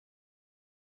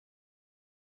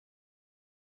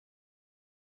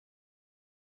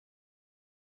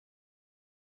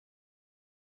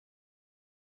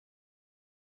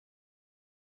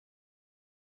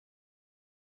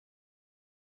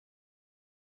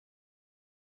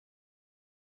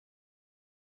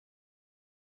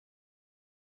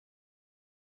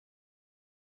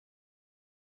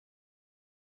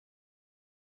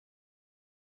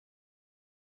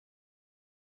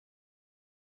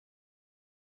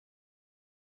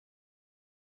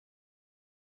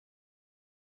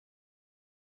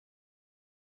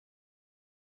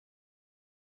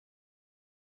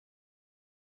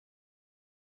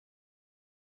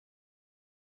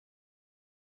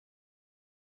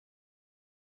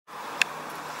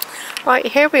Right,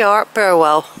 here we are at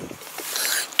Burwell.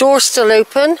 Door's still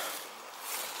open.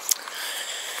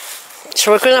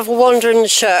 So we're going to have a wander in the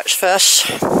church first,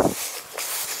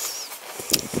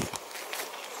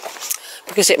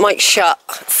 because it might shut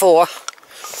at 4,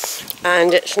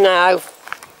 and it's now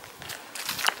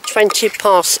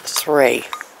 3:20.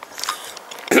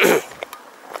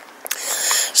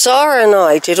 Sarah and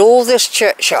I did all this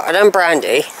churchyard and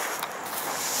brandy,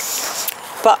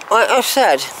 but like I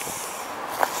said,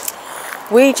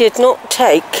 we did not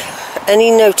take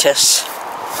any notice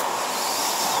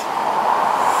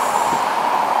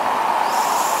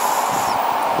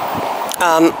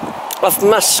of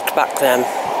musk back then.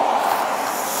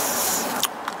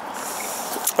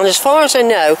 And as far as I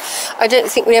know, I don't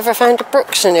think we ever found a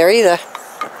Brooks in here either.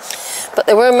 But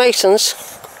there were Masons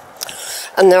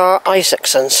and there are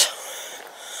Isaacsons.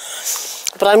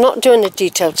 But I'm not doing a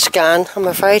detailed scan, I'm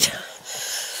afraid.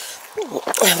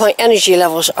 My energy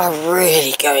levels are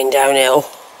really going downhill.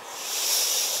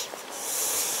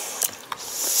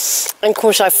 And of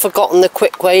course I've forgotten the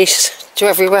quick ways to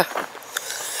everywhere.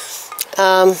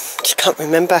 Just can't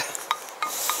remember.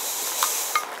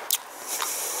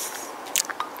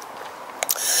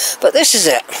 But this is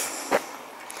it.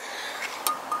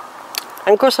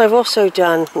 And of course I've also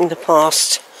done in the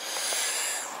past,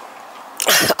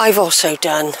 I've also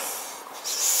done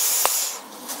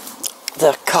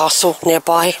the castle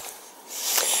nearby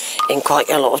in quite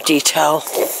a lot of detail.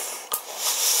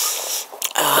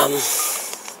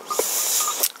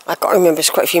 I can't remember, there's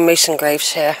quite a few Mason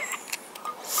graves here.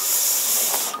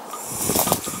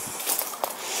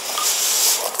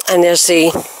 And there's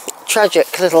the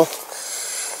tragic little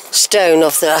stone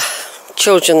of the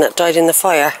children that died in the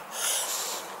fire.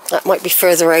 That might be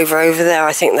further over there,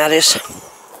 I think that is.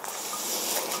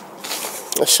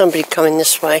 There's somebody coming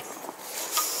this way.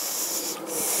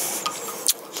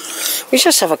 We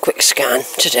just have a quick scan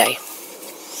today.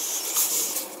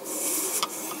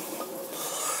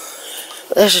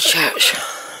 There's a church.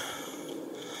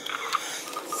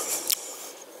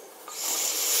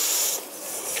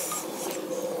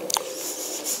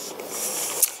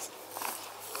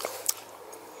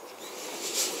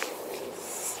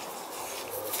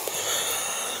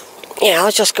 Yeah,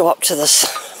 I'll just go up to this,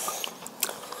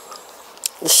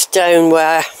 the stone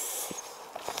where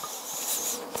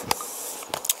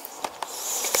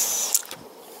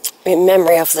in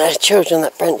memory of the children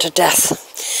that burnt to death,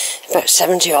 about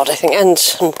 70 odd I think, and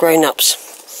some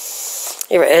grown-ups.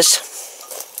 Here it is.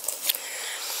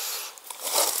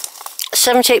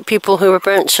 78 people who were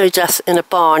burnt to death in a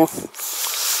barn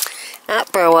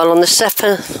at Burwell on the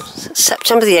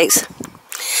September the 8th.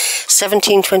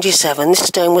 1727. This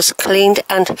stone was cleaned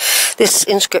and this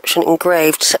inscription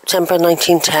engraved September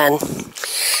 1910.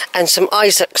 And some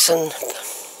Isaacson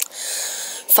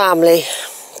family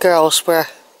girls were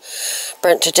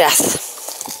burnt to death.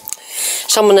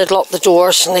 Someone had locked the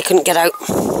doors and they couldn't get out.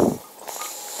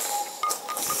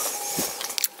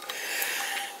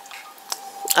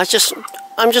 I'm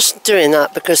just doing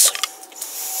that because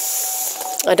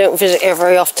I don't visit here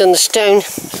very often. The stone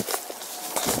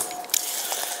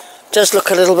does look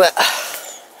a little bit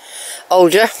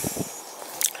older,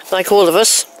 like all of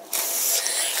us.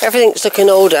 Everything's looking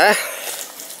older,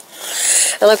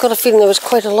 and I've got a feeling there was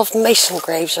quite a lot of Mason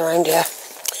graves around here.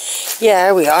 Yeah,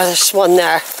 here we are, there's one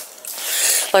there.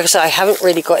 Like I said, I haven't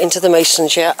really got into the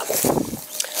Masons yet.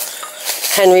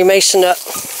 Henry Mason,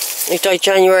 he died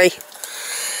January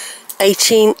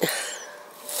 18.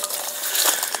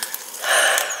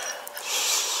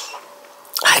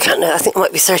 I can't know, I think it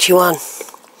might be 31.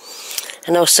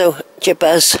 And also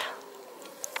Jabez,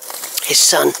 his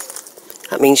son.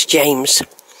 That means James.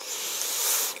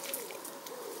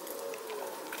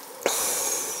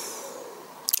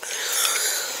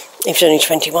 He was only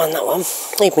 21, that one.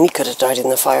 Even he could have died in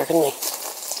the fire, couldn't he?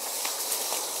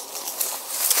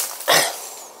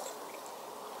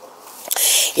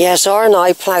 Yeah, Zara and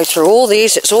I ploughed through all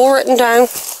these. It's all written down.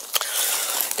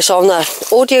 It's on the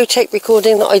audio tape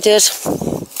recording that I did.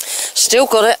 Still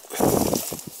got it.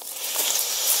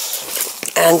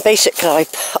 And basically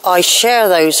I share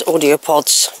those audio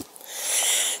pods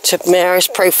to various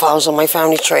profiles on my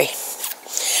family tree.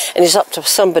 And it's up to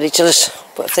somebody to listen,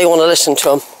 if they want to listen to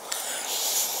them.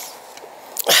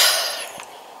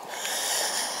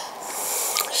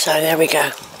 So there we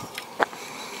go.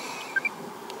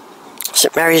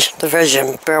 St Mary's the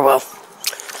Virgin, Burwell.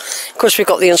 Of course we've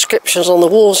got the inscriptions on the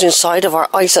walls inside of our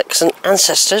Isaacson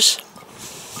ancestors.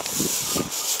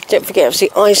 Don't forget it was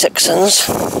the Isaacsons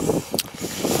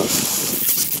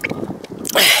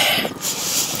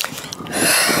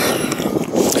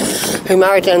who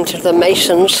married into the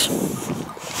Masons.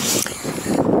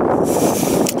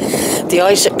 the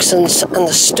Isaacsons and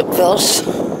the Stutevilles.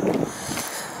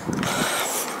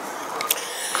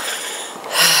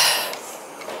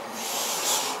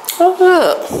 Oh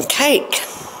look, cake.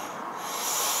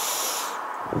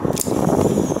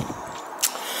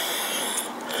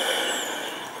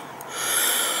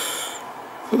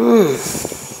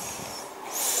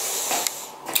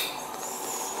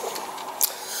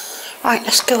 Right,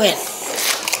 let's go in.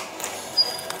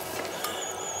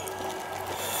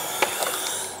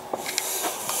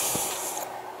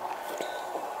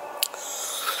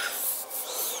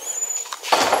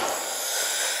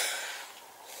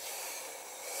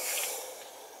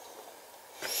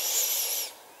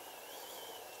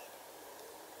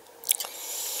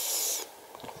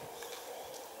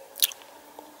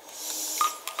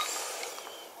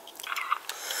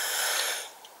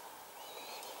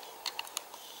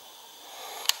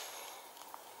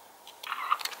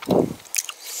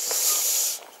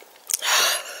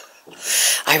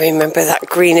 I remember that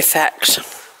green effect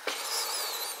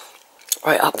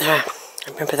right up there.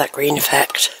 I remember that green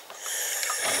effect.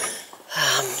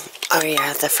 Oh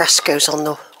yeah, the frescoes on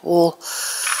the wall.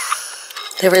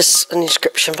 There is an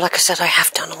inscription, but like I said, I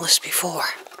have done all this before.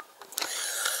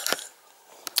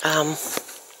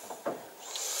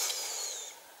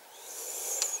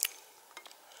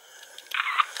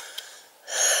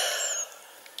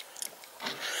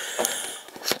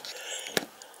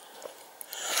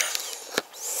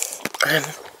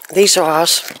 These are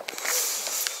ours.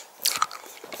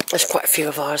 There's quite a few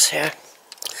of ours here.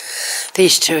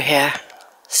 These two here,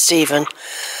 Stephen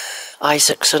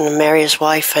Isaacson and Mary, his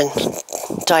wife, and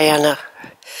Diana,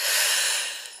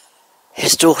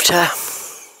 his daughter.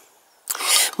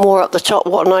 More up the top,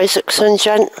 what an Isaacson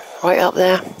gent, right up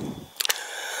there.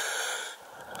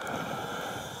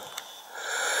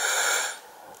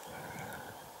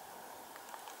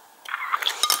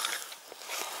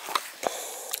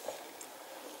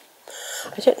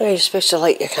 I don't know, you're supposed to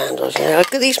light your candles, you know.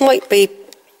 These might be,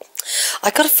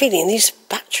 I got a feeling these are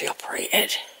battery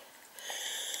operated.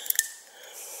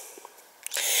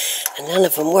 And none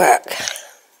of them work.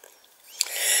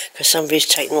 Because somebody's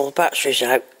taken all the batteries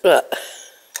out. Look.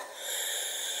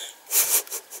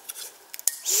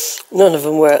 None of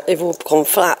them work, they've all gone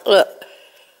flat, look.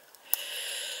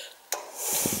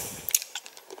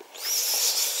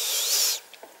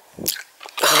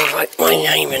 I'll write my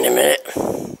name in a minute.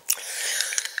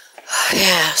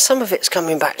 Yeah, some of it's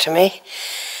coming back to me.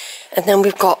 And then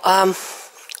we've got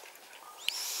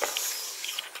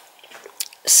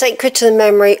Sacred to the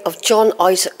memory of John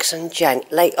Isaacson gent,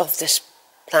 late of this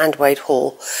Landwade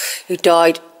Hall, who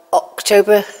died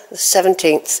October the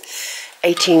 17th,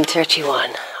 1831.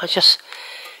 I'll just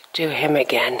do him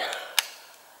again.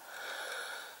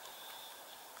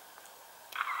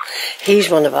 He's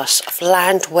one of us, of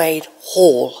Landwade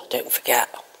Hall, don't forget.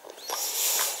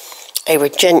 They were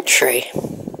gentry.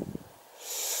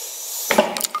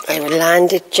 They were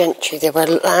landed gentry. They were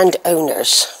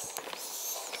landowners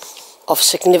of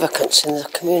significance in the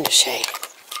community.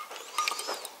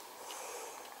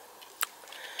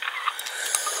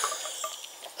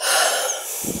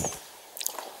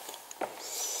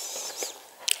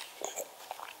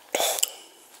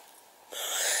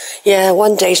 Yeah,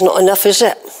 one day's not enough, is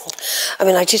it? I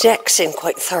mean, I did X in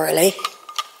quite thoroughly.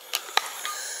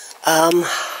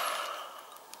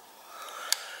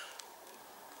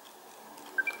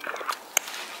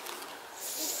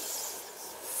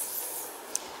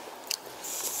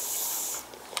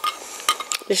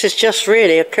 This is just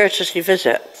really a courtesy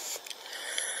visit,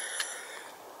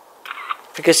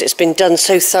 because it's been done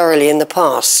so thoroughly in the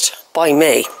past by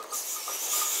me.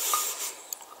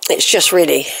 It's just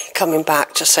really coming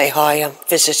back to say hi. I'm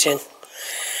visiting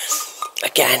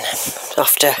again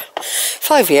after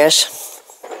 5 years.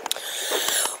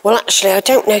 Well, actually, I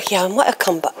don't know. Yeah, I might have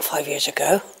come back 5 years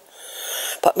ago,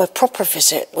 but my proper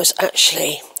visit was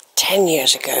actually 10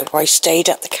 years ago, where I stayed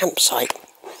at the campsite.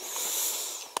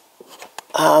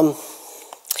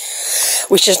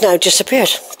 Which has now disappeared.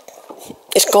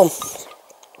 It's gone.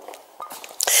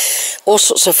 All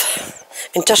sorts of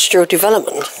industrial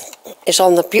development is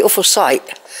on the beautiful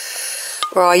site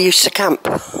where I used to camp.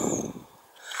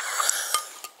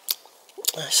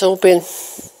 It's all been...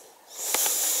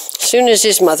 As soon as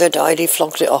his mother died, he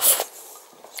flogged it off.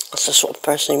 That's the sort of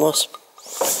person he was.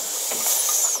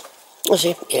 Was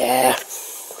he? Yeah.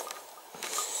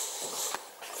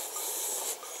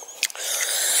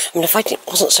 I mean, if I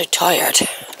wasn't so tired,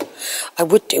 I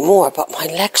would do more, but my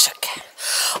legs are...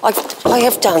 I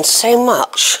have done so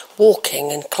much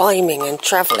walking and climbing and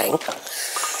travelling,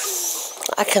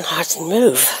 I can hardly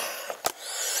move.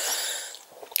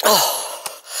 Oh,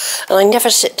 and I never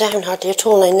sit down hardly at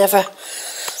all. I never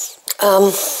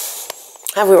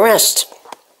have a rest.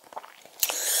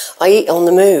 I eat on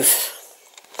the move.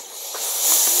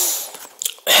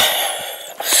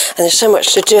 And there's so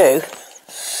much to do,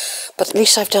 but at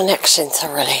least I've done Exing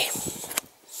thoroughly.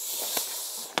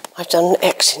 I've done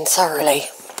Exing thoroughly.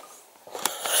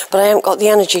 But I haven't got the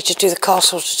energy to do the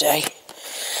castle today.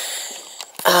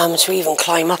 To even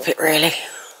climb up it, really.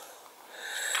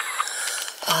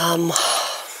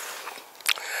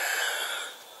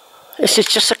 This is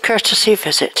just a courtesy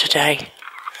visit today.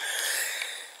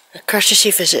 A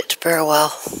courtesy visit to Burwell,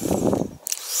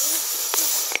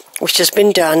 which has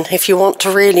been done. If you want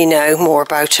to really know more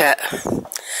about it,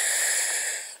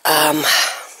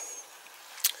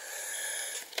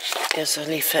 there's a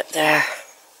leaflet there.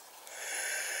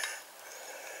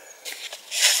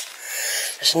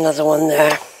 There's another one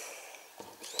there.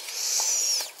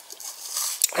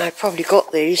 I probably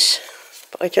got these,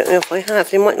 but I don't know if I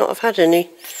have. They might not have had any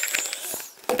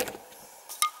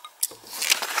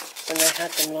when I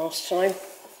had them last time.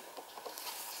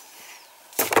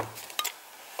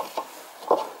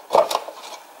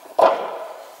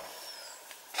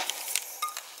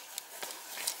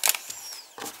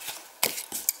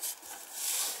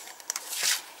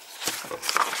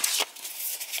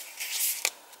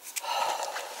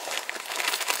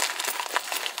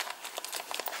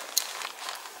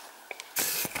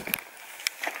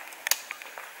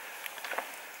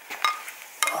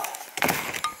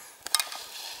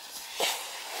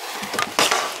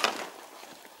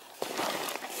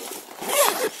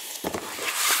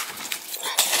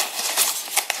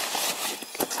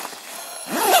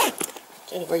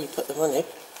 I don't know where you put the money.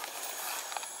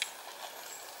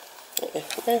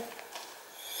 Yeah.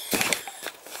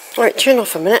 Right, turn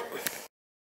off a minute.